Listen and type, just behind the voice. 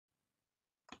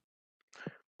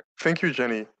Thank you,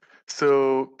 Jenny.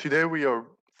 So today we are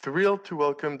thrilled to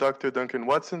welcome Dr. Duncan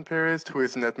Watson-Parris, who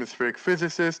is an atmospheric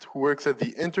physicist who works at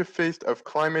the interface of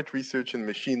climate research and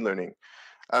machine learning.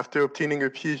 After obtaining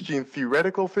a PhD in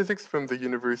theoretical physics from the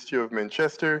University of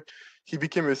Manchester, he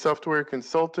became a software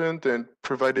consultant and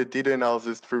provided data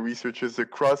analysis for researchers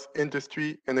across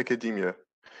industry and academia.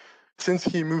 Since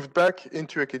he moved back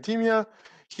into academia,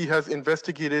 he has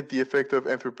investigated the effect of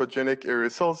anthropogenic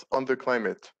aerosols on the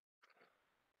climate.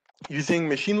 Using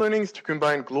machine learning to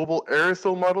combine global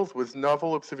aerosol models with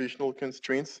novel observational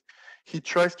constraints, he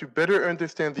tries to better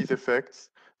understand these effects,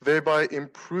 thereby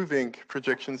improving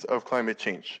projections of climate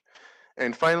change.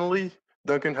 And finally,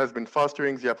 Duncan has been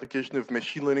fostering the application of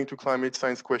machine learning to climate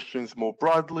science questions more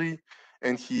broadly,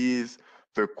 and he is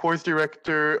the course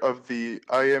director of the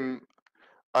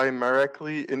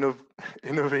IMARACLY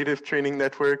Innovative Training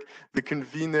Network, the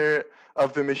convener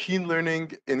of the Machine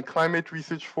Learning in Climate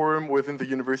Research Forum within the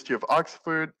University of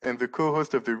Oxford, and the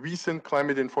co-host of the recent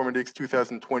Climate Informatics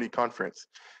 2020 conference.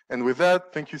 And with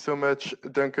that, thank you so much,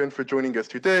 Duncan, for joining us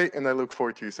today, and I look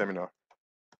forward to your seminar.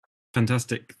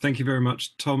 Fantastic. Thank you very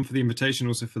much, Tom, for the invitation,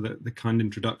 also for the kind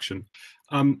introduction.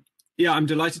 Yeah, I'm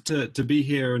delighted to be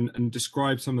here and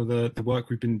describe some of the work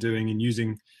we've been doing in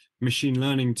using machine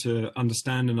learning to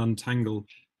understand and untangle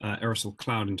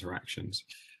aerosol-cloud interactions.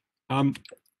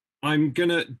 I'm going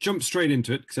to jump straight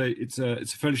into it because it's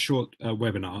a fairly short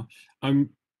webinar.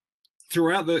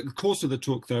 Throughout the course of the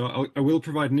talk, though, I will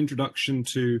provide an introduction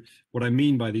to what I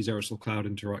mean by these aerosol-cloud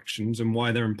interactions and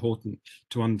why they're important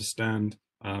to understand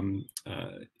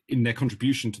in their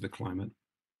contribution to the climate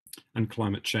and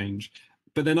climate change.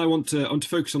 But then I want to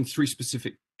focus on three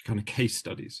specific kind of case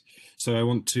studies. So I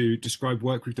want to describe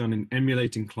work we've done in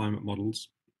emulating climate models,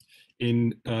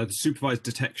 in the supervised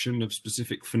detection of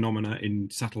specific phenomena in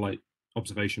satellite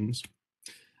observations,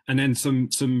 and then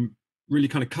some really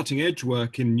kind of cutting edge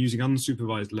work in using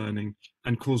unsupervised learning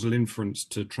and causal inference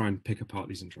to try and pick apart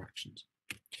these interactions.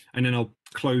 And then I'll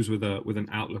close with an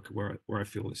outlook where I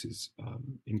feel this is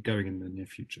going in the near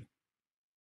future.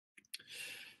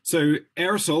 So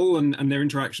aerosol and their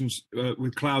interactions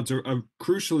with clouds are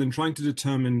crucial in trying to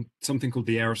determine something called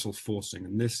the aerosol forcing.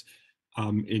 And this,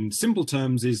 in simple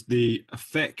terms, is the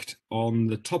effect on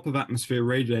the top of atmosphere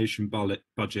radiation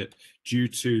budget due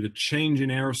to the change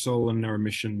in aerosol and their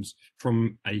emissions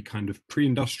from a kind of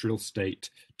pre-industrial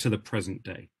state to the present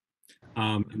day.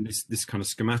 And this kind of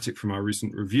schematic from our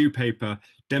recent review paper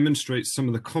demonstrates some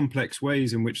of the complex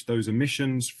ways in which those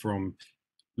emissions from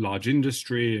large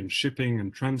industry and shipping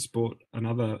and transport and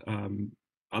other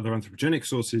anthropogenic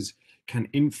sources can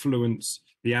influence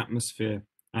the atmosphere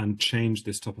and change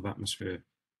this top of atmosphere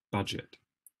budget.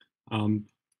 A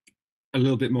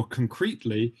little bit more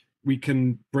concretely, we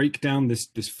can break down this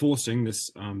forcing,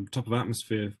 this top of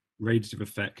atmosphere radiative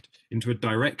effect, into a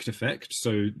direct effect.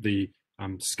 So the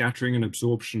scattering and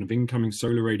absorption of incoming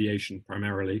solar radiation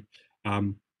primarily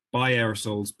by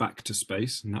aerosols back to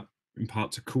space, and that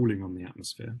imparts a cooling on the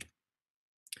atmosphere.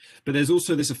 But there's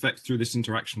also this effect through this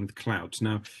interaction with clouds.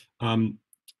 Now,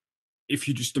 if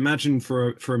you just imagine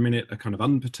for a minute a kind of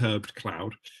unperturbed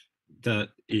cloud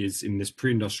that is in this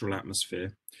pre-industrial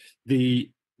atmosphere,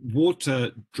 the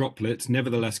water droplets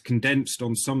nevertheless condensed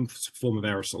on some form of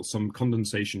aerosol, some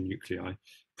condensation nuclei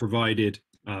provided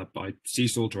by sea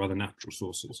salt or other natural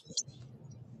sources.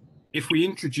 If we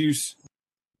introduce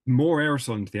more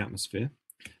aerosol into the atmosphere,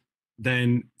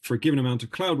 then for a given amount of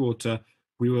cloud water,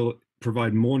 we will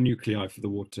provide more nuclei for the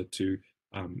water to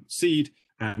seed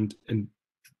and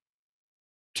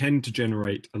tend to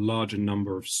generate a larger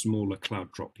number of smaller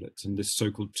cloud droplets. And this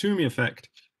so-called Toomey effect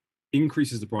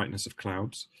increases the brightness of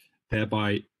clouds,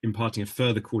 thereby imparting a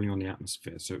further cooling on the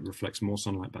atmosphere. So it reflects more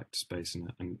sunlight back to space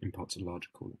and imparts a larger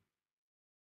cooling.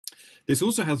 This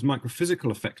also has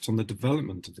microphysical effects on the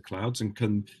development of the clouds and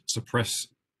can suppress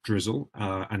drizzle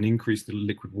and increase the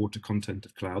liquid water content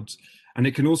of clouds. And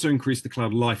it can also increase the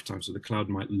cloud lifetime, so the cloud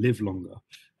might live longer,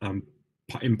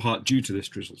 in part due to this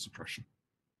drizzle suppression.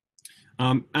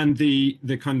 And the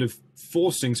kind of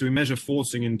forcing, so we measure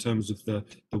forcing in terms of the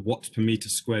watts per meter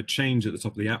squared change at the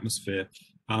top of the atmosphere.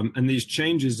 And these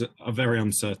changes are very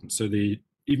uncertain. So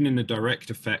even in the direct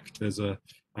effect, there's a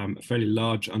fairly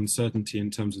large uncertainty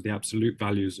in terms of the absolute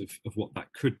values of what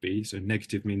that could be. So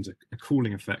negative means a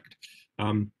cooling effect.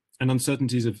 And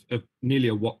uncertainties of nearly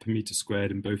a watt per meter squared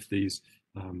in both these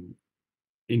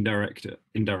indirect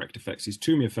effects, these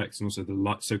Toomey effects, and also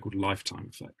the so-called lifetime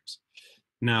effects.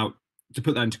 Now, to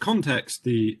put that into context,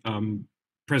 the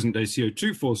present day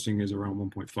CO2 forcing is around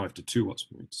 1.5 to 2 watts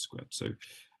per meter squared. So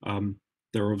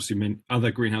there are obviously many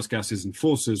other greenhouse gases and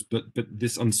forces, but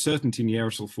this uncertainty in the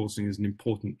aerosol forcing is an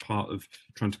important part of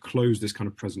trying to close this kind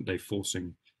of present day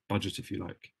forcing budget, if you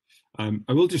like.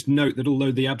 I will just note that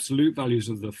although the absolute values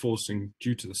of the forcing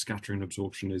due to the scattering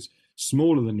absorption is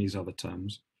smaller than these other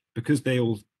terms, because they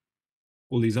all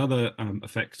these other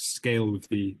effects scale with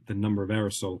the number of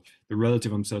aerosol, the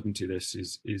relative uncertainty of this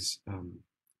is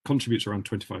contributes around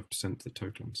 25% to the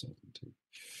total uncertainty.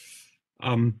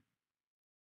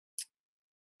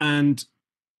 And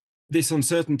this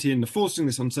uncertainty in the forcing,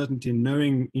 this uncertainty in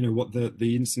knowing, what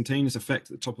the instantaneous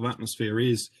effect at the top of atmosphere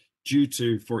is due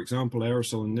to, for example,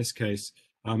 aerosol in this case,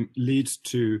 leads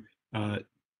to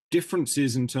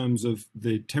differences in terms of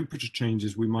the temperature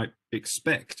changes we might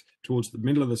expect towards the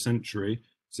middle of the century.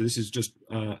 So this is just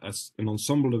an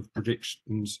ensemble of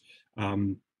predictions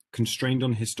constrained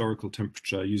on historical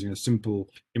temperature using a simple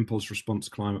impulse response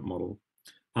climate model.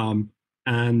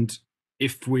 And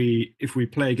if we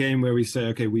play a game where we say,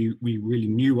 okay, we really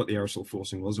knew what the aerosol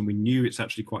forcing was, and we knew it's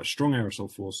actually quite a strong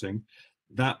aerosol forcing,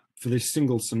 that for this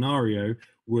single scenario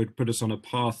would put us on a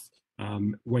path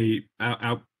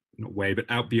out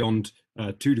beyond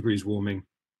 2 degrees warming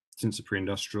since the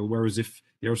pre-industrial. Whereas if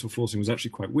the aerosol forcing was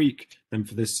actually quite weak, then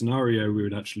for this scenario, we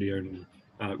would actually only,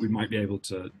 we might be able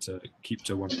to keep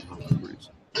to 1.5 degrees.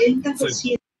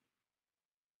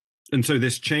 So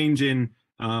this change in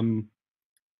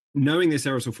knowing this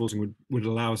aerosol forcing would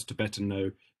allow us to better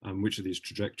know which of these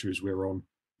trajectories we're on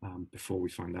before we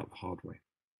find out the hard way.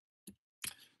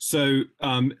 So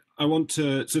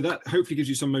so that hopefully gives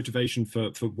you some motivation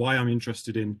for why I'm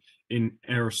interested in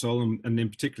aerosol and in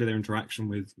particular their interaction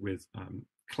with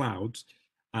clouds.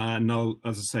 And I'll,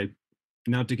 as I say,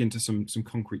 now dig into some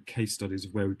concrete case studies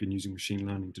of where we've been using machine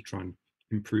learning to try and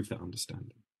improve that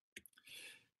understanding.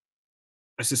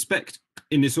 I suspect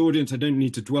in this audience, I don't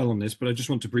need to dwell on this, but I just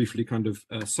want to briefly kind of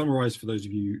summarize for those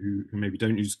of you who maybe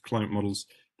don't use climate models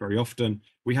very often.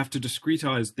 We have to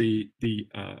discretize the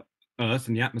Earth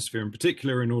and the atmosphere in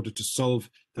particular in order to solve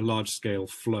the large scale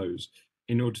flows,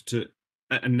 and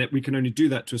that we can only do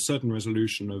that to a certain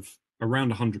resolution of around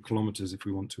 100 kilometers if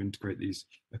we want to integrate these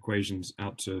equations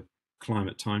out to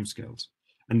climate timescales.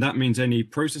 And that means any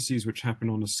processes which happen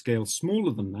on a scale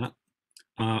smaller than that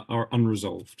are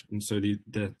unresolved, and so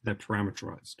they're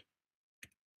parameterized.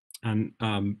 And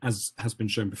as has been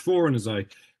shown before, and as I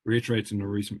reiterated in a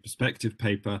recent perspective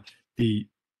paper, the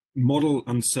model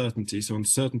uncertainty, so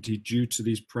uncertainty due to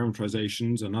these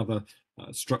parameterizations and other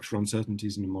structural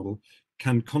uncertainties in the model,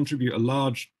 can contribute a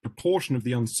large proportion of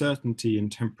the uncertainty in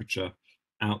temperature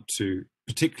out to,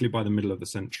 particularly by the middle of the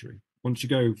century. Once you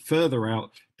go further out,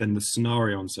 then the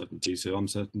scenario uncertainty, so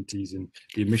uncertainties in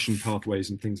the emission pathways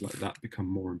and things like that, become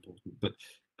more important. But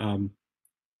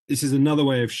this is another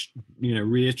way of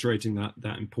reiterating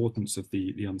that importance of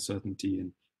the uncertainty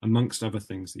and, amongst other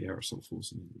things, the aerosol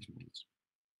forcing in these models.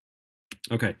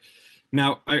 Okay,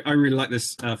 now I really like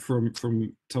this from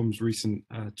Tom's recent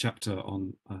chapter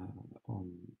on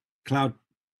cloud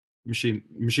machine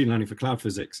learning for cloud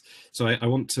physics. So I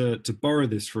want to borrow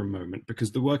this for a moment,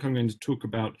 because the work I'm going to talk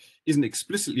about isn't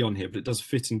explicitly on here, but it does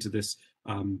fit into this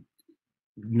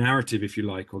narrative, if you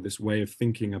like, or this way of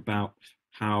thinking about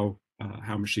how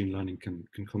machine learning can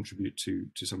contribute to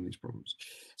some of these problems.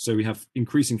 So we have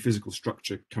increasing physical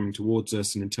structure coming towards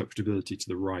us and interpretability to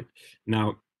the right.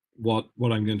 Now, what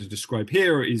I'm going to describe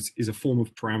here is a form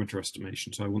of parameter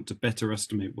estimation. So I want to better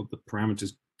estimate what the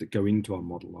parameters that go into our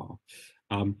model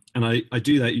are. And I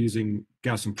do that using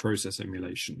Gaussian process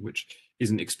emulation, which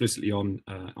isn't explicitly on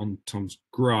Tom's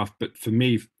graph, but for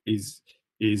me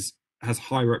has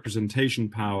high representation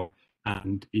power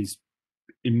and is,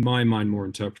 in my mind, more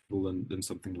interpretable than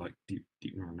something like deep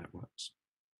neural networks.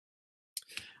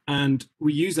 And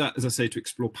we use that, as I say, to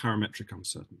explore parametric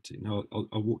uncertainty. Now,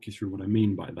 I'll walk you through what I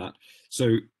mean by that.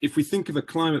 So if we think of a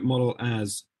climate model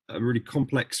as a really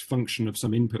complex function of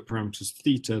some input parameters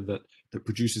theta that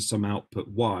produces some output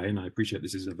y, and I appreciate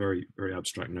this is a very, very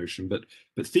abstract notion, but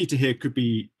theta here could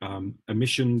be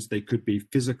emissions, they could be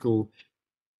physical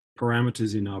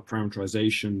parameters in our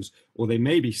parameterizations, or they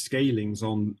may be scalings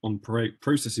on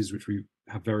processes which we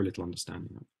have very little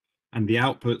understanding of. And the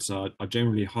outputs are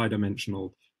generally high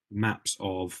dimensional maps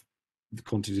of the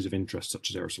quantities of interest, such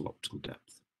as aerosol optical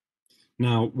depth.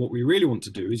 Now, what we really want to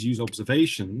do is use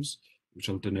observations, which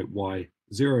I'll denote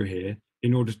y0 here,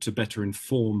 in order to better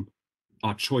inform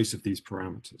our choice of these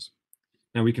parameters.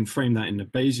 Now, we can frame that in a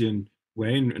Bayesian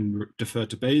way and defer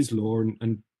to Bayes' law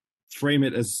and frame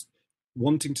it as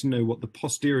wanting to know what the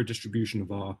posterior distribution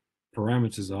of our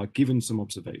parameters are given some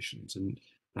observations, and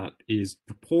that is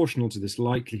proportional to this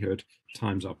likelihood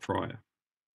times our prior.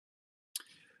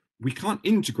 we can't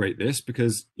integrate this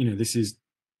because, this is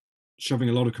shoving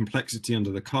a lot of complexity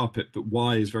under the carpet, but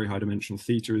y is very high dimensional,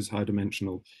 theta is high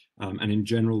dimensional, and in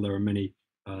general, there are many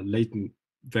latent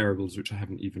variables which I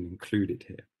haven't even included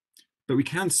here. But we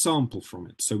can sample from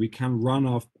it. So we can run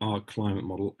our climate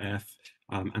model F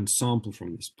and sample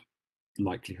from this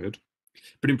likelihood.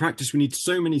 But in practice, we need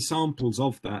so many samples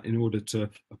of that in order to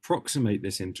approximate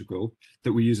this integral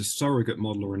that we use a surrogate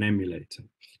model or an emulator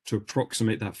to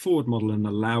approximate that forward model and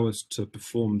allow us to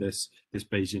perform this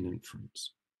Bayesian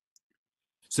inference.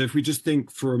 So if we just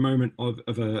think for a moment of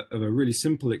a really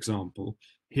simple example,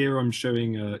 here I'm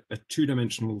showing a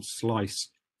two-dimensional slice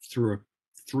through a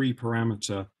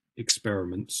 3-parameter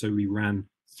experiment. So we ran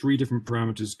 3 different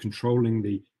parameters controlling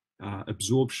the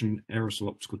absorption aerosol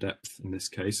optical depth in this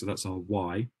case. So that's our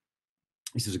y.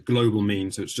 This is a global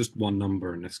mean, so it's just one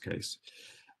number in this case,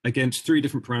 against 3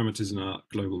 different parameters in our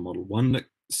global model. One that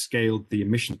scaled the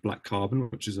emission of black carbon,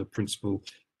 which is a principal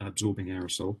absorbing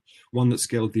aerosol. One that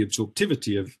scaled the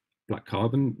absorptivity of black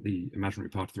carbon, the imaginary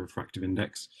part of the refractive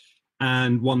index,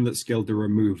 and one that scaled the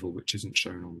removal, which isn't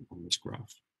shown on this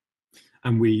graph.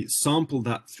 And we sample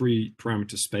that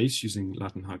 3-parameter space using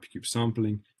Latin hypercube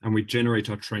sampling, and we generate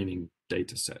our training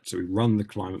data set. So we run the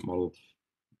climate model,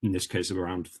 in this case of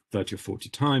around 30 or 40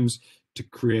 times, to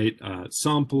create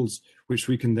samples, which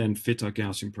we can then fit our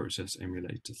Gaussian process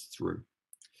emulator through.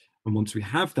 And once we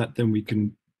have that, then we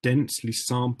can densely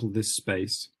sample this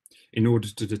space in order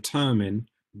to determine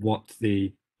what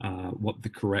the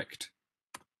correct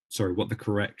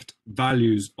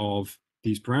values of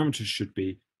these parameters should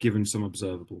be, given some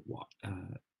observable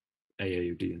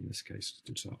AAOD in this case,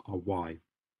 it's our y.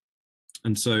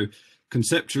 And so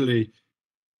conceptually,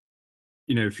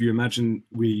 if you imagine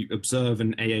we observe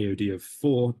an AAOD of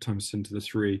 4 times 10 to the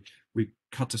 3, we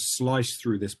cut a slice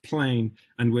through this plane,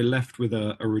 and we're left with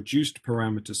a reduced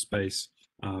parameter space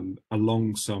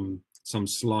along some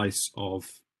slice of,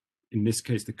 in this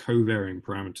case, the covariant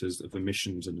parameters of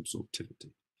emissions and absorptivity.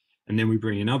 And then we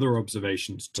bring in other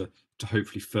observations to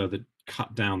hopefully further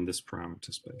cut down this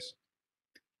parameter space.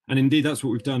 And indeed, that's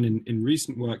what we've done in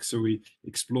recent work. So we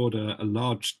explored a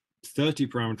large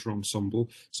 30-parameter ensemble.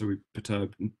 So we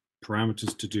perturbed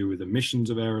parameters to do with emissions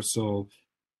of aerosol,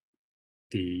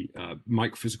 the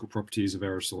microphysical properties of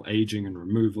aerosol aging and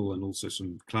removal, and also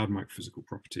some cloud microphysical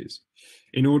properties,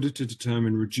 in order to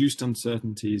determine reduced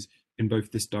uncertainties in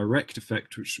both this direct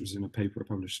effect, which was in a paper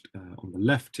published on the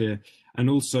left here, and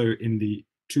also in the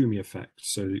Toomey effect,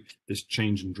 so this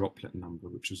change in droplet number,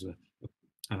 which was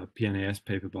a PNAS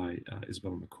paper by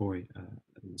Isabella McCoy,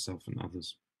 myself and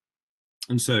others.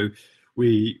 And so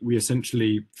we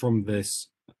essentially, from this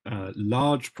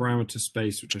large parameter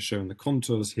space, which I show in the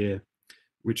contours here,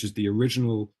 which is the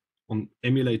original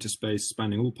emulator space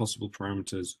spanning all possible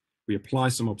parameters, we apply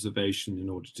some observation in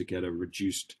order to get a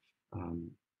reduced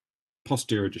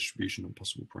posterior distribution on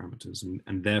possible parameters,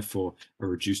 and therefore a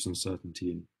reduced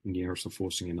uncertainty in the aerosol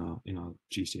forcing in our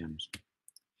GCMs.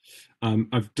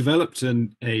 I've developed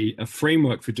a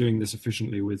framework for doing this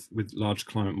efficiently with large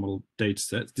climate model data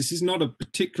sets. This is not a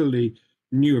particularly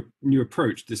new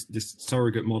approach, this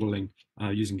surrogate modeling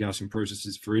using Gaussian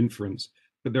processes for inference,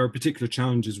 but there are particular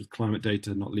challenges with climate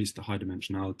data, not least the high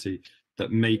dimensionality,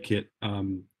 that make it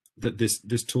that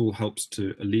this tool helps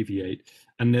to alleviate.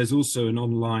 And there's also an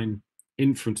online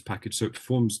inference package, so it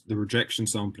performs the rejection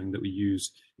sampling that we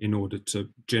use in order to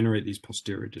generate these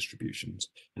posterior distributions,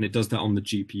 and it does that on the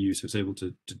GPU, so it's able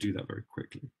to do that very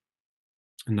quickly.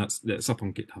 And that's up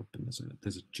on GitHub, and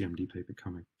there's a GMD paper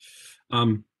coming.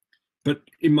 But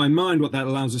in my mind, what that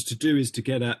allows us to do is to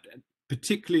get at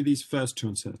particularly these first 2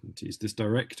 uncertainties, this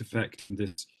direct effect and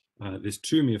this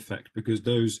Toomey effect, because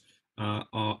those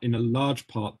are in a large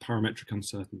part parametric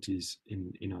uncertainties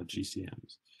in our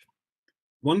GCMs.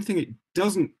 One thing it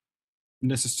doesn't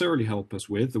necessarily help us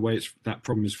with, the way that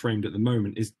problem is framed at the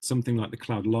moment, is something like the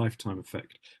cloud lifetime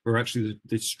effect, where actually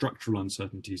the structural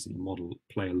uncertainties in the model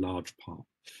play a large part.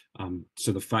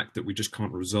 So the fact that we just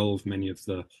can't resolve many of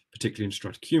the, particularly in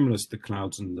stratocumulus, the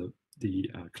clouds and the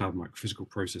cloud microphysical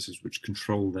processes which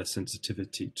control their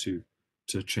sensitivity to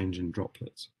change in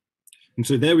droplets. And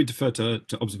so there we defer to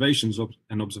observations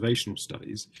and observational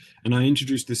studies. And I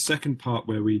introduced this second part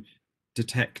where we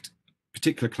detect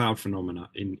particular cloud phenomena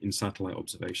in satellite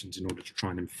observations in order to try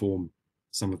and inform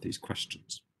some of these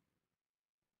questions.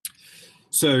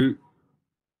 So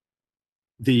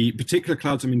the particular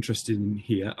clouds I'm interested in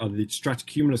here are the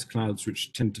stratocumulus clouds,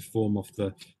 which tend to form off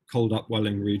the cold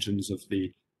upwelling regions of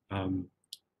the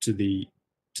to the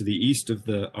east of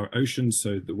our oceans,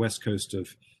 so the west coast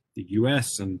of the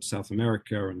US and South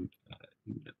America and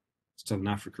Southern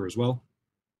Africa as well.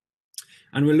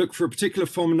 And we'll look for a particular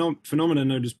phenomenon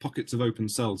known as pockets of open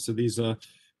cells. So these are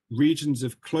regions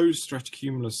of closed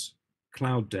stratocumulus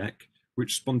cloud deck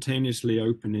which spontaneously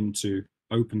open into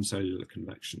open cellular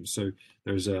convection. So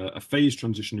there's a phase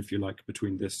transition, if you like,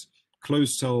 between this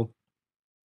closed cell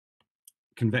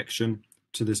convection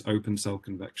to this open cell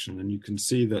convection. And you can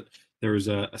see that there is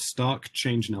a stark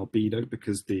change in albedo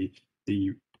because the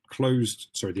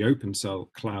open cell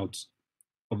clouds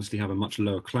obviously have a much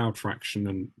lower cloud fraction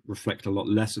and reflect a lot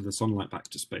less of the sunlight back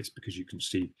to space because you can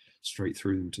see straight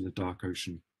through them to the dark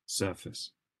ocean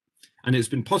surface. And it's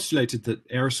been postulated that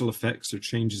aerosol effects or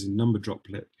changes in number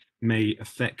droplet may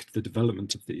affect the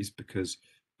development of these because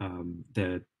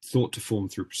they're thought to form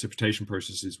through precipitation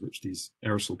processes which these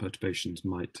aerosol perturbations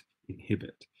might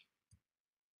inhibit.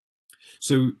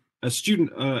 So a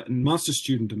master's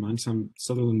student of mine, Sam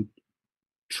Sutherland,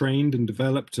 trained and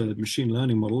developed a machine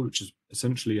learning model, which is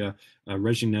essentially a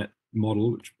RegNet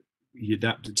model, which he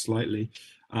adapted slightly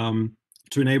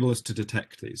to enable us to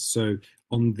detect these. So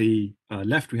on the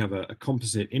left, we have a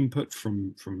composite input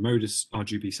from MODIS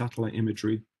RGB satellite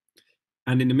imagery.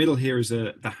 And in the middle here is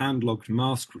the hand-logged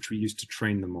mask, which we used to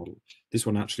train the model. This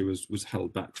one actually was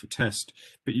held back for test.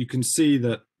 But you can see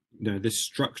that this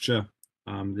structure,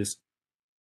 this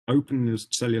open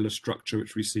cellular structure,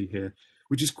 which we see here,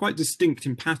 which is quite distinct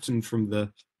in pattern from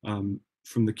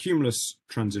the cumulus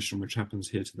transition, which happens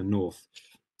here to the north.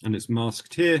 And it's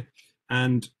masked here.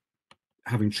 And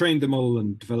having trained the model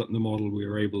and developed the model, we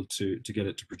were able to get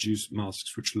it to produce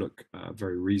masks which look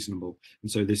very reasonable. And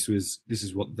so this is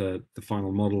what the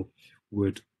final model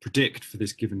would predict for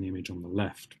this given image on the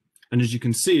left. And as you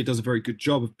can see, it does a very good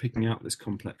job of picking out this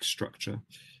complex structure.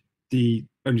 The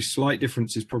only slight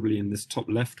difference is probably in this top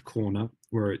left corner,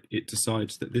 where it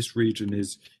decides that this region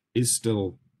is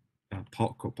still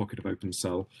POC or pocket of open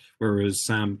cell, whereas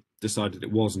Sam decided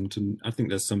it wasn't. And I think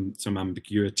there's some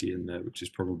ambiguity in there, which is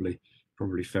probably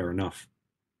fair enough.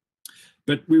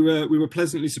 But we were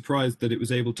pleasantly surprised that it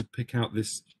was able to pick out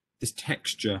this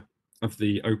texture of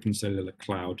the open cellular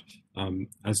cloud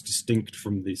as distinct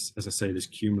from these, as I say, these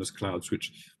cumulus clouds,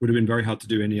 which would have been very hard to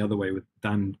do any other way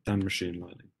than machine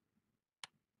learning.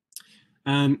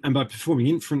 And by performing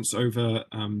inference over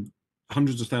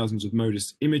hundreds of thousands of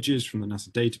MODIS images from the NASA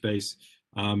database,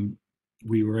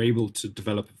 we were able to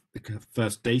develop the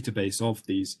first database of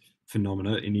these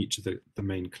phenomena in each of the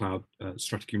main cloud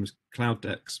stratocumulus cloud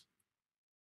decks,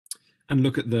 and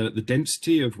look at the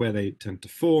density of where they tend to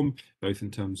form, both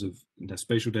in terms of their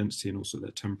spatial density and also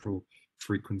their temporal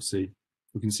frequency.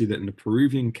 We can see that in the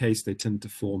Peruvian case, they tend to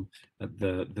form at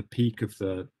the peak of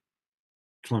the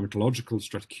climatological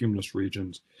stratocumulus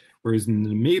regions, whereas in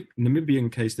the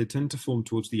Namibian case, they tend to form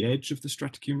towards the edge of the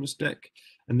stratocumulus deck.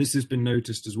 And this has been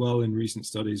noticed as well in recent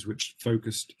studies which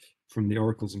focused from the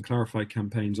Oracles and Clarify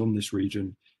campaigns on this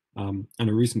region. And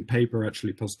a recent paper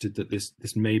actually posited that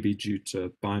this may be due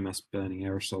to biomass burning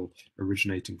aerosol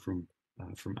originating from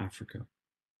Africa.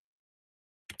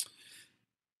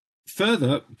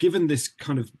 Further, given this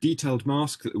kind of detailed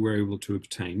mask that we're able to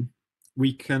obtain,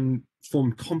 we can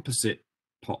form composite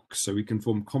POCs. So we can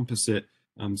form composite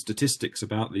statistics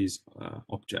about these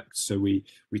objects. So we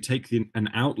take an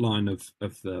outline of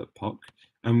the POC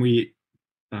and we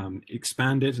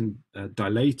expand it and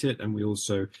dilate it, and we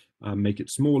also make it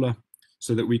smaller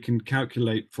so that we can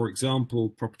calculate, for example,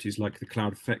 properties like the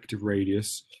cloud effective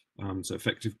radius, so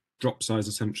effective drop size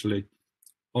essentially,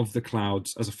 of the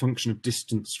clouds as a function of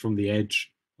distance from the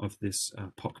edge of this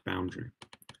POC boundary.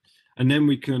 And then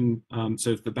we can,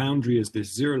 so if the boundary is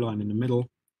this zero line in the middle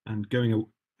and going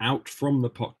out from the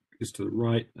POC is to the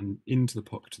right and into the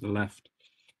POC to the left.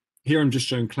 Here I'm just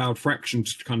showing cloud fraction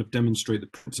to kind of demonstrate the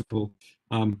principle.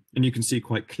 And you can see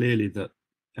quite clearly that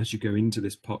as you go into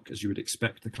this POC, as you would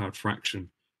expect, the cloud fraction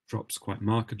drops quite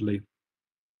markedly.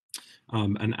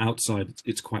 And outside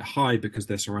it's quite high because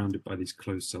they're surrounded by these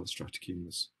closed cell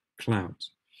stratocumulus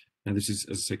clouds. Now this is,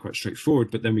 as I say, quite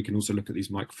straightforward, but then we can also look at these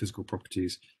microphysical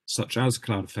properties such as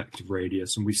cloud effective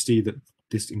radius, and we see that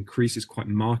this increases quite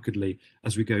markedly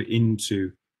as we go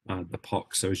into the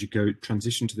POC. So as you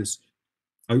transition to this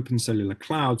open cellular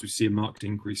clouds, we see a marked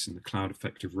increase in the cloud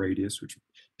effective radius, which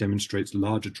demonstrates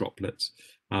larger droplets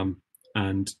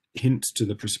and hints to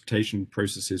the precipitation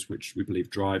processes which we believe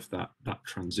drive that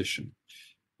transition.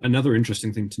 Another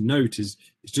interesting thing to note is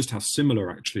just how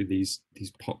similar actually these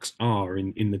POCs are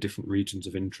in the different regions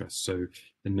of interest. So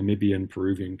the Namibian,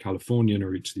 Peruvian, Californian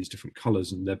are each of these different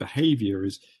colors, and their behavior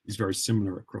is very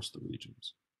similar across the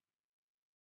regions.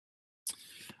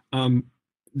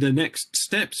 The next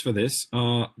steps for this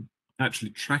are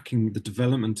actually tracking the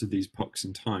development of these POCs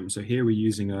in time. So here we're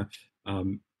using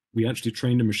we actually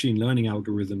trained a machine learning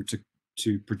algorithm to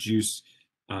to produce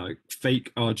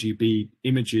fake RGB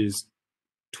images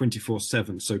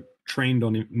 24/7. So trained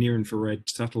on near-infrared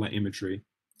satellite imagery,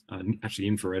 actually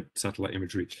infrared satellite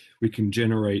imagery, we can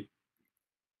generate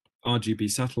RGB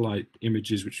satellite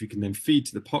images, which we can then feed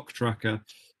to the POC tracker,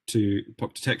 to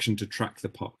POC detection, to track the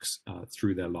POCs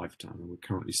through their lifetime. And we're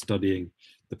currently studying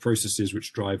the processes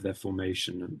which drive their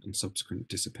formation and subsequent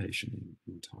dissipation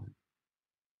in time.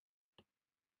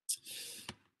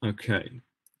 Okay,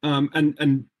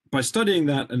 and by studying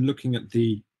that and looking at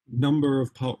the number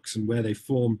of POCs and where they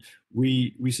form,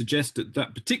 we suggest that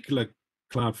that particular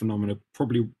cloud phenomena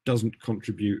probably doesn't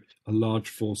contribute a large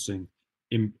forcing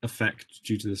effect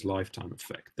due to this lifetime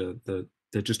effect.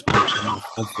 There just aren't enough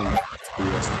of them to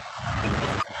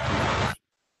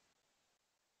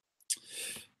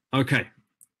okay,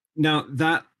 now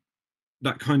that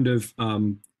kind of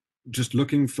just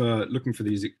looking for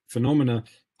these phenomena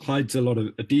hides a lot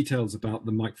of details about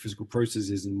the microphysical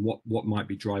processes and what might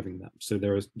be driving them. So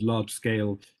there are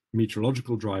large-scale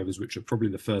meteorological drivers, which are probably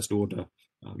the first order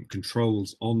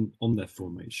controls on their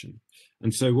formation.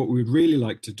 And so what we'd really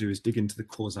like to do is dig into the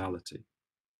causality.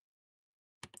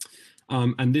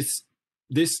 And this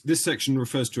section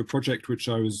refers to a project which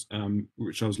I was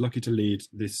lucky to lead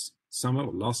this summer,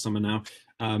 or last summer now,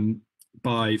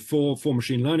 by four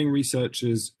machine learning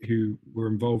researchers who were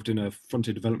involved in a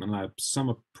Frontier Development Lab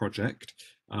summer project.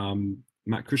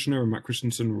 Matt Kushner and Matt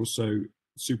Christensen were also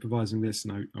supervising this,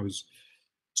 and I was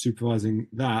supervising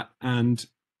that. And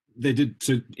they did,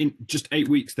 so in just 8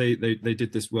 weeks, they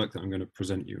did this work that I'm going to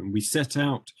present you. And we set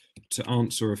out to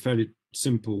answer a fairly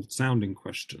simple sounding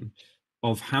question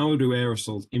of how do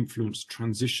aerosols influence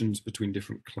transitions between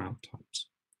different cloud types.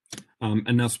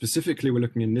 And now specifically, we're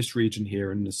looking in this region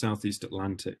here in the Southeast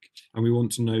Atlantic, and we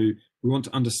want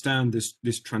to understand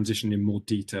this transition in more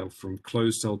detail from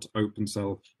closed cell to open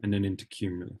cell and then into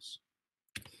cumulus.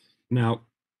 Now,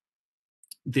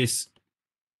 this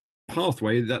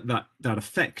pathway, that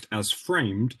effect as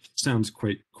framed, sounds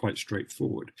quite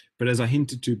straightforward, but as I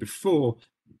hinted to before,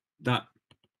 that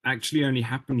actually only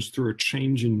happens through a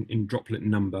change in droplet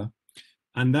number,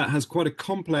 and that has quite a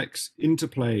complex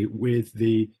interplay with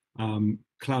the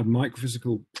cloud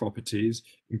microphysical properties,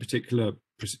 in particular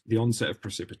the onset of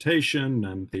precipitation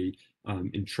and the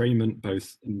entrainment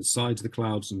both in the sides of the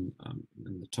clouds and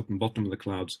the top and bottom of the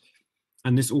clouds.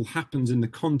 And this all happens in the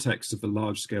context of the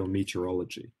large-scale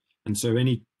meteorology. And so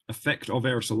any effect of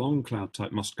aerosol on cloud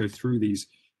type must go through these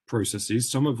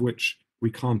processes, some of which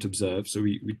we can't observe. So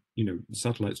we the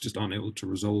satellites just aren't able to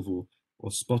resolve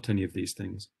or spot any of these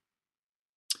things.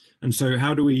 And so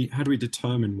how do we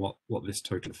determine what this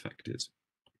total effect is?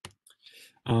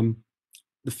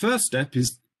 The first step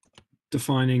is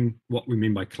defining what we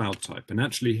mean by cloud type. And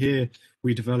actually here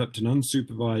we developed an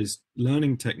unsupervised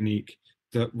learning technique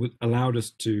that allowed us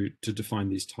to define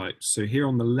these types. So here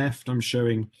on the left, I'm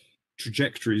showing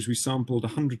trajectories. We sampled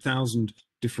 100,000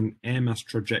 different air mass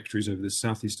trajectories over the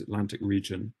Southeast Atlantic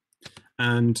region.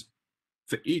 And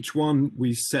for each one,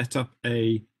 we set up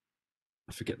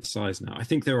I forget the size now. I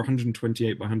think there were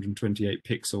 128 by 128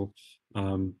 pixel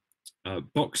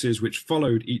boxes which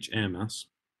followed each air mass,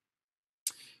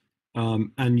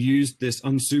 and used this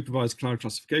unsupervised cloud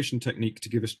classification technique to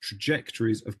give us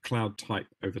trajectories of cloud type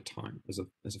over time as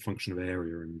a function of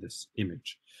area in this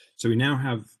image. So we now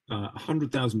have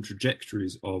 100,000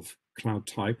 trajectories of cloud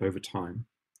type over time,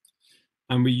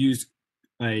 and we use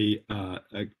a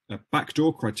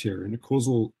backdoor criterion, a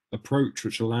causal approach,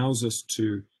 which allows us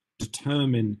to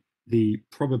determine the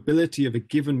probability of a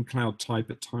given cloud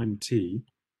type at time t,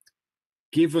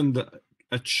 given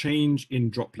a change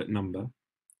in droplet number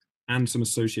and some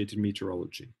associated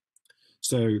meteorology.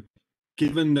 So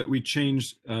given that we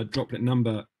change droplet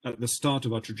number at the start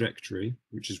of our trajectory,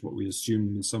 which is what we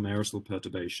assume in some aerosol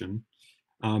perturbation,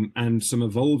 and some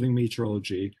evolving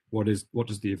meteorology, what does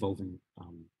the evolving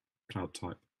cloud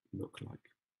type look like?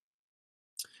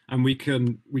 And we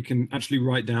can actually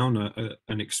write down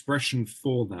an expression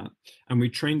for that. And we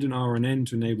trained an RNN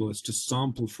to enable us to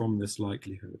sample from this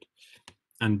likelihood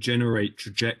and generate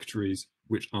trajectories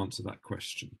which answer that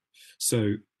question.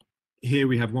 So here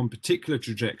we have one particular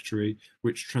trajectory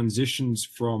which transitions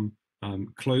from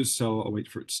closed cell, I'll wait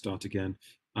for it to start again.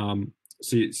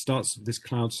 So it starts this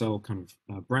cloud cell kind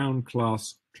of brown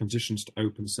class, transitions to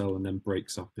open cell, and then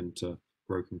breaks up into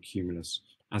broken cumulus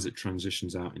as it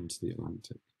transitions out into the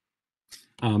Atlantic.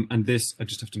 And this, I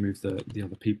just have to move the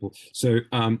other people. So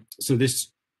so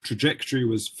this trajectory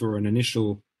was for an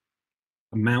initial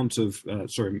amount of,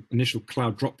 initial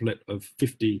cloud droplet of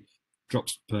 50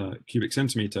 drops per cubic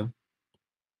centimeter.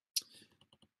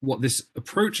 what this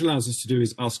approach allows us to do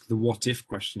is ask the what if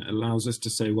question. It allows us to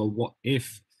say, well, what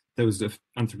if there was an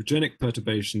anthropogenic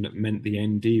perturbation that meant the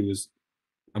ND was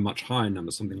a much higher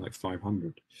number, something like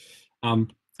 500.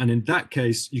 And in that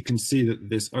case, you can see that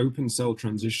this open cell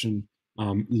transition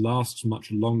lasts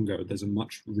much longer. There's a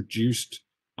much reduced,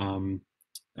 there's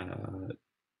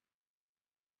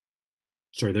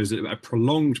a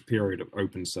prolonged period of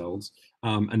open cells,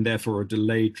 and therefore a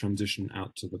delayed transition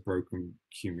out to the broken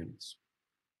cumulus.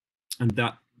 And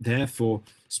that therefore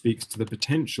speaks to the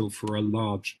potential for a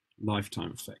large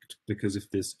lifetime effect, because if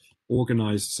this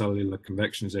organized cellular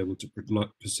convection is able to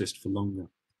persist for longer,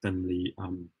 then the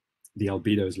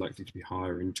albedo is likely to be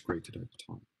higher integrated over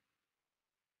time.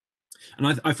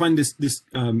 And I find this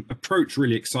approach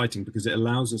really exciting because it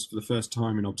allows us for the first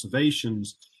time in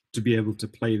observations to be able to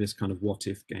play this kind of what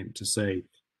if game, to say,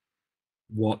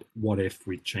 what if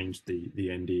we changed the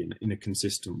ND in a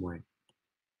consistent way?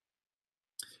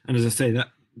 And as I say, that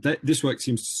this work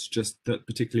seems to suggest that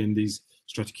particularly in these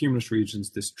stratocumulus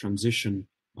regions, this transition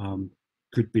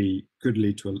could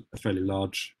lead to a fairly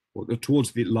large, or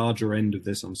towards the larger end of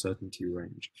this uncertainty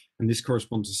range. And this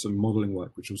corresponds to some modeling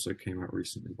work which also came out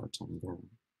recently by Tom and Goran.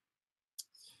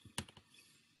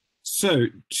 So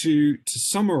to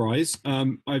summarize,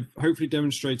 I've hopefully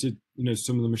demonstrated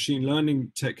some of the machine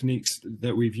learning techniques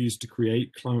that we've used to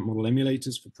create climate model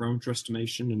emulators for parameter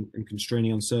estimation and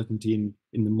constraining uncertainty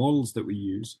in the models that we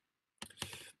use.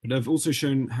 But I've also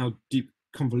shown how deep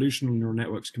convolutional neural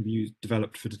networks can be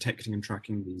developed for detecting and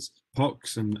tracking these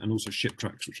POCs and also ship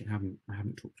tracks, which I haven't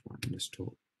talked about in this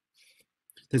talk.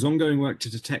 There's ongoing work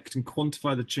to detect and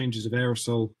quantify the changes of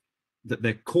aerosol that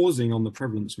they're causing on the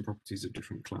prevalence and properties of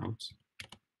different clouds.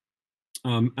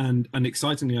 And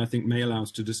excitingly, I think may allow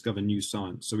us to discover new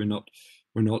science. So we're not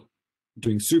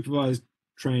doing supervised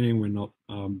training, we're not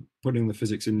putting the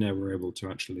physics in there, we're able to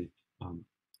actually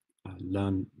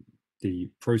learn the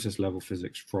process level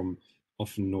physics from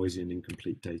often noisy and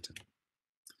incomplete data.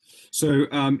 So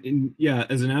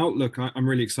as an outlook, I'm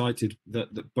really excited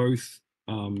that both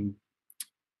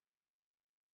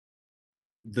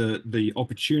the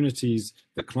opportunities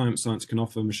that climate science can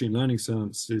offer machine learning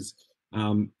sciences,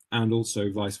 and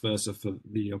also vice versa for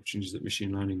the opportunities that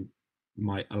machine learning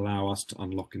might allow us to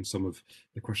unlock in some of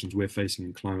the questions we're facing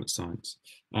in climate science.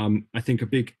 I think a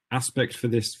big aspect for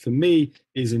this, for me,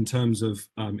 is in terms of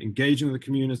engaging with the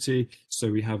community. So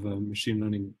we have a machine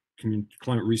learning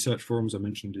climate research forums I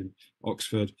mentioned in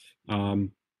Oxford,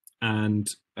 and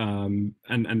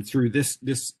through this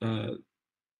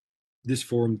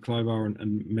forum, Clivar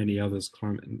and many others,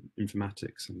 Climate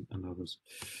Informatics and others.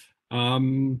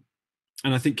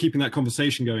 And I think keeping that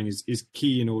conversation going is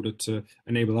key in order to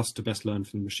enable us to best learn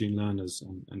from the machine learners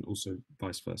and also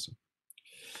vice versa.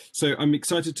 So I'm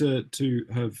excited to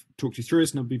have talked you through this,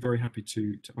 and I'll be very happy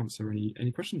to answer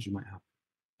any questions you might have.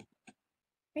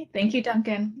 Great, thank you,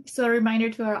 Duncan. So a reminder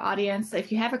to our audience,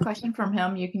 if you have a question from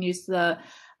him, you can use the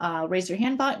raise your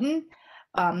hand button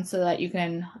so that you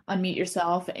can unmute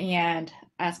yourself and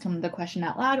ask him the question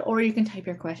out loud, or you can type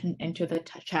your question into the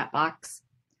chat box.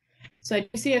 So I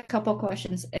do see a couple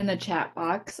questions in the chat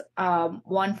box.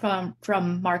 One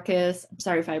from Marcus, I'm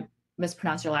sorry if I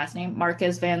mispronounced your last name,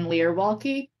 Marcus van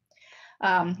Leerwalke.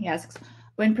 He asks,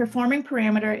 when performing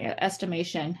parameter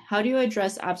estimation, how do you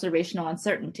address observational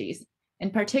uncertainties? In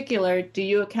particular, do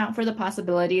you account for the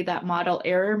possibility that model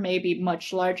error may be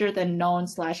much larger than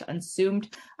known/assumed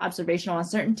observational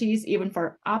uncertainties, even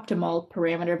for optimal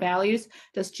parameter values?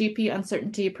 Does GP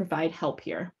uncertainty provide help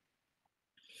here?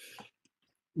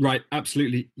 Right,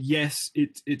 absolutely. Yes,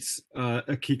 it's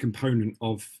a key component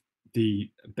of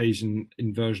the Bayesian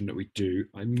inversion that we do.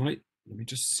 Let me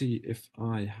just see if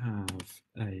I have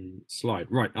a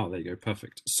slide. Right, oh, there you go,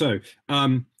 perfect. So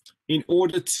in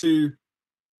order to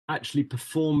actually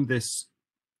perform this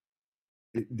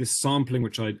sampling,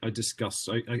 which I discussed,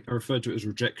 I referred to it as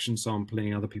rejection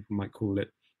sampling, other people might call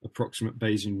it approximate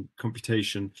Bayesian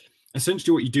computation.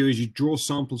 Essentially what you do is you draw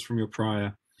samples from your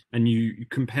prior and you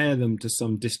compare them to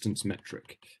some distance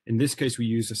metric. In this case, we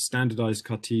use a standardized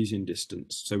Cartesian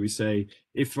distance. So we say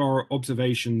if our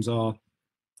observations are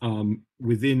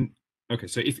within, okay,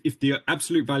 so if the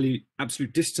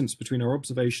absolute distance between our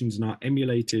observations and our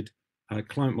emulated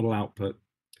climate model output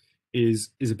is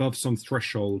above some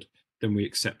threshold, then we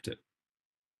accept it.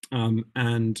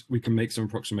 And we can make some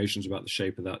approximations about the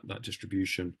shape of that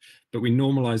distribution. But we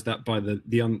normalize that by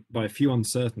a few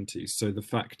uncertainties. So the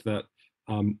fact that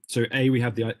so we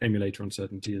have the emulator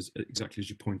uncertainty, exactly as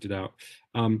you pointed out.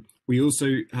 We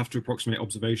also have to approximate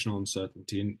observational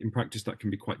uncertainty, and in practice that can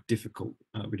be quite difficult.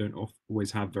 We don't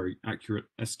always have very accurate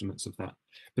estimates of that.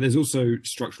 But there's also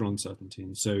structural uncertainty,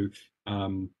 and so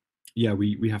yeah,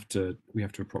 we have to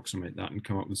approximate that and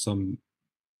come up with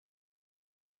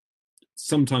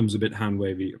sometimes a bit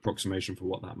hand-wavy approximation for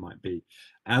what that might be.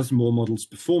 As more models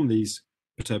perform these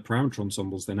perturbed parameter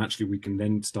ensembles, then actually we can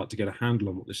then start to get a handle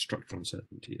on what this structural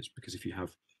uncertainty is, because if you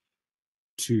have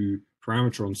two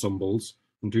parameter ensembles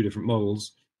from two different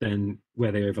models, then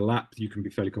where they overlap, you can be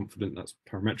fairly confident that's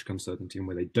parametric uncertainty, and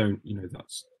where they don't, you know,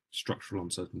 that's structural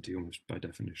uncertainty almost by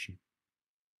definition.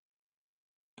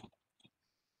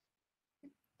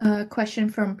 A question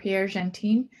from Pierre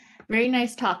Gentine. Very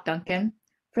nice talk, Duncan.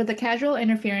 For the causal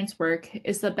interference work,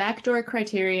 is the backdoor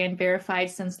criterion verified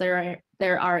since there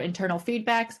are internal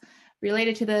feedbacks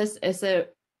related to this? Is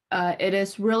it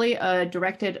is really a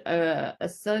directed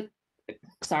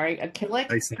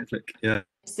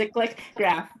cyclic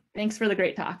graph. Thanks for the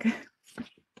great talk.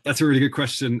 That's a really good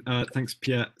question. Thanks,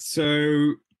 Pierre.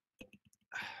 So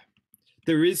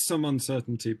there is some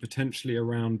uncertainty potentially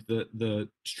around the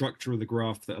structure of the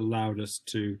graph that allowed us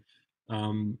to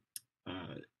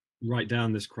write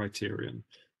down this criterion.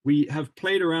 We have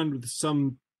played around with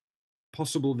some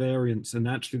possible variants, and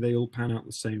actually they all pan out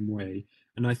the same way.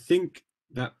 And I think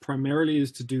that primarily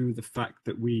is to do with the fact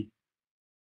that we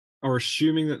are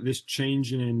assuming that this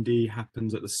change in ND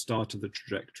happens at the start of the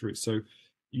trajectory. So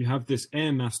you have this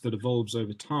air mass that evolves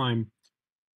over time,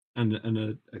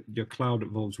 and your cloud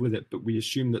evolves with it, but we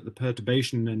assume that the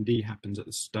perturbation in ND happens at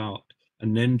the start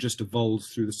and then just evolves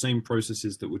through the same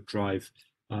processes that would drive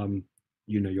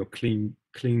you know, your clean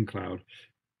cloud.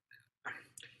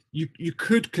 You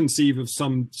could conceive of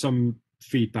some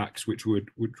feedbacks which would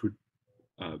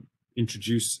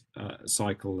introduce a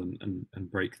cycle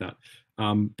and break that,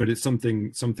 but it's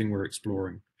something we're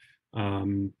exploring.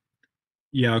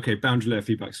 Yeah, okay, boundary layer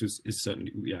feedbacks is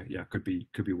certainly, yeah, could be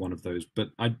one of those, but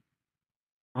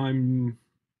I'm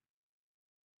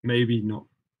maybe not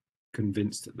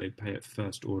convinced that they play a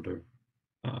first order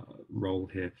role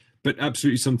here, but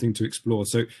absolutely something to explore.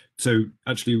 So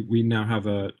actually we now have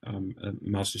a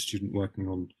master student working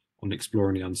on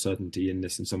exploring the uncertainty in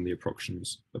this and some of the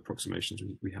approximations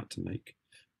we had to make.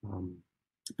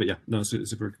 But yeah, no, it's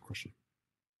a very good question.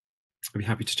 I'd be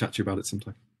happy to chat to you about it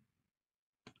sometime.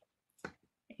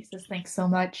 Thanks so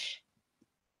much.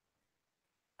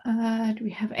 Do we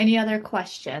have any other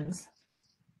questions?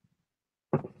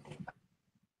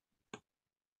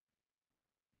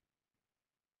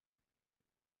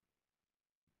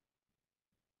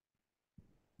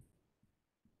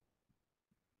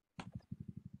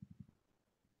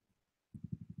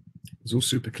 It's all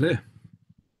super clear.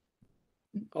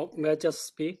 Oh, may I just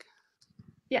speak?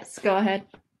 Yes, go ahead.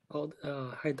 Oh,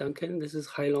 hi, Duncan. This is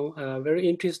Hailong. Very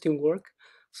interesting work.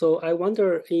 So I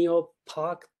wonder, in your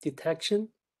park detection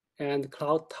and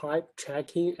cloud type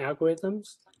tracking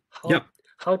algorithms,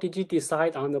 how did you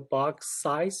decide on the box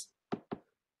size?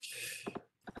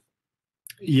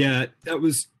 Yeah, that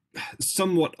was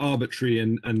somewhat arbitrary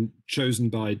and chosen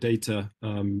by data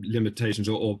limitations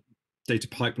or data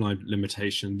pipeline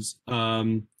limitations.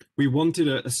 We wanted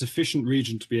a sufficient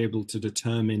region to be able to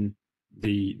determine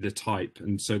the type,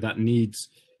 and so that needs,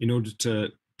 in order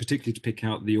to particularly to pick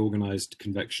out the organized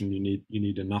convection, you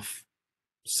need enough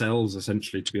cells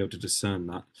essentially to be able to discern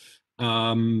that.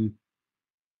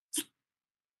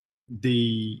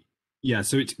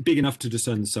 So it's big enough to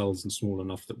discern the cells and small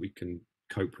enough that we can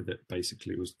cope with it,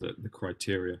 basically, was the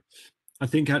criteria. I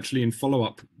think actually in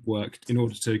follow-up work, in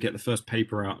order to get the first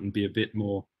paper out and be a bit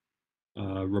more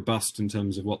robust in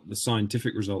terms of what the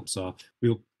scientific results are,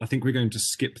 I think we're going to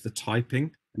skip the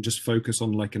typing and just focus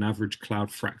on like an average cloud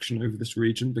fraction over this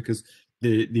region, because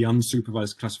the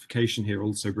unsupervised classification here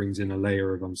also brings in a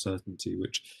layer of uncertainty,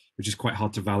 which is quite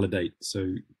hard to validate.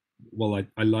 So while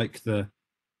I like the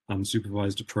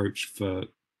unsupervised approach for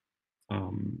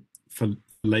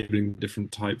labeling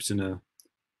different types in a,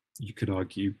 you could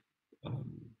argue,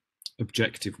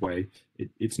 objective way,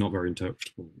 it's not very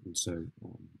interpretable. And so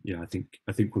yeah, I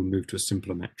think we'll move to a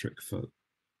simpler metric for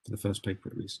the first paper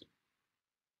at least.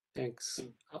 Thanks.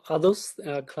 Are those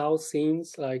cloud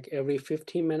scenes like every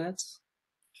 15 minutes?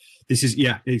 This is,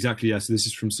 yeah, exactly, yeah. So this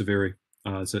is from Severi.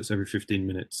 So it's every 15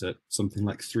 minutes at something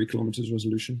like 3 kilometers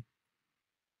resolution.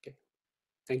 Okay,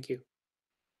 thank you.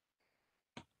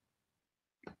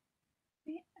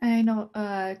 I know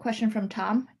a question from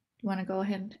Tom. You want to go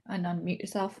ahead and unmute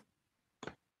yourself?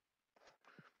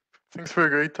 Thanks for a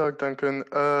great talk, Duncan.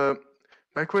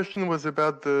 My question was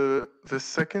about the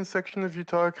second section of your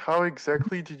talk. How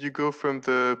exactly did you go from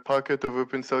the pocket of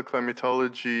open cell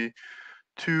climatology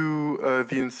to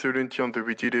the uncertainty on the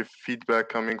radiative feedback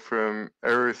coming from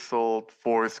aerosol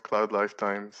force cloud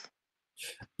lifetimes?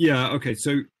 Yeah, okay,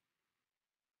 so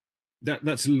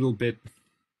that's a little bit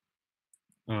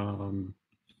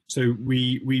So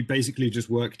we basically just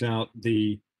worked out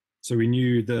so we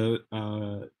knew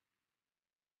the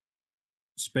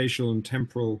spatial and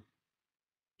temporal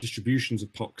distributions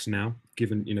of POCs now,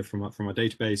 given from our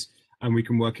database, and we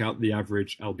can work out the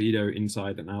average albedo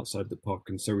inside and outside the POC.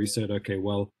 And so we said, okay,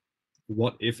 well,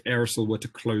 what if aerosol were to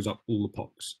close up all the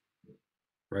POCs,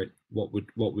 right? What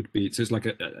would be, so it's like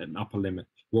an upper limit,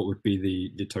 what would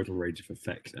be the total range of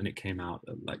effect? And it came out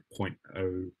at like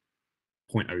 0.02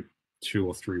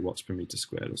 or 3 watts per meter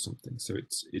squared or something. So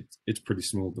it's pretty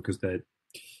small, because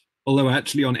although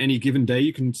actually on any given day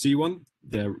you can see one,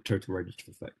 their total range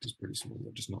of effect is pretty small.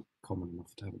 They're just not common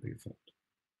enough to have a big effect.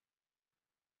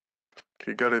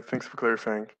 Okay, got it. Thanks for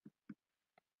clarifying.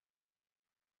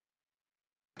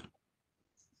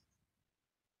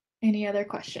 Any other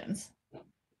questions?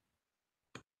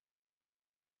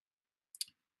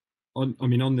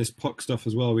 On this POC stuff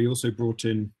as well, we also brought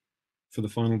in, for the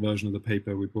final version of the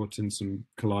paper, we brought in some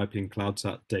Calliope and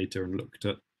CloudSat data and looked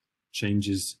at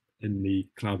changes in the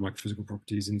cloud microphysical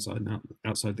properties inside and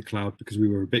outside the cloud, because we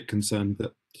were a bit concerned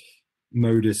that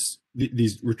MODIS,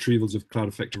 these retrievals of cloud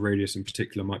effective radius in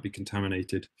particular, might be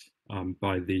contaminated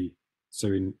by so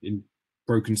in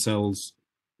broken cells,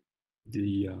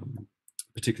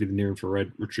 particularly the near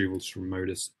infrared retrievals from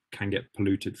MODIS can get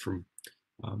polluted from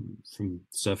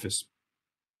surface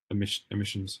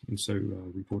emissions, and so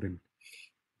we brought in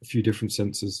a few different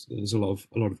sensors. There's a lot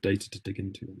of data to dig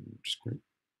into, which is great.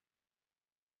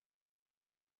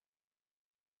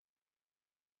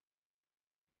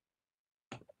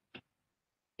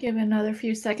 Give another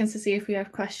few seconds to see if we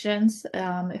have questions.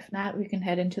 If not, we can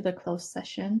head into the closed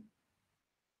session.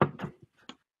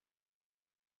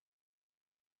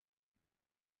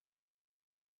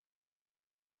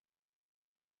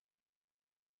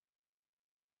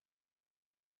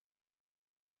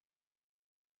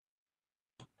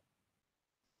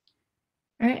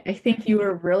 All right, I think you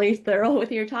were really thorough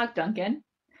with your talk, Duncan.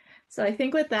 So I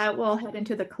think with that, we'll head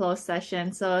into the closed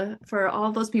session. So for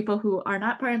all those people who are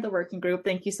not part of the working group,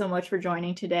 thank you so much for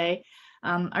joining today.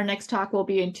 Our next talk will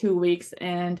be in 2 weeks,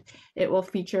 and it will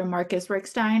feature Marcus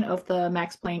Rickstein of the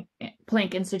Max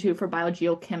Planck Institute for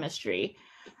Biogeochemistry.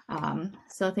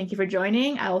 So thank you for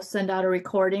joining. I will send out a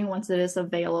recording once it is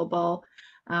available.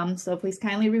 So please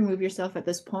kindly remove yourself at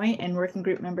this point, and working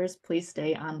group members, please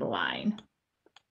stay on the line.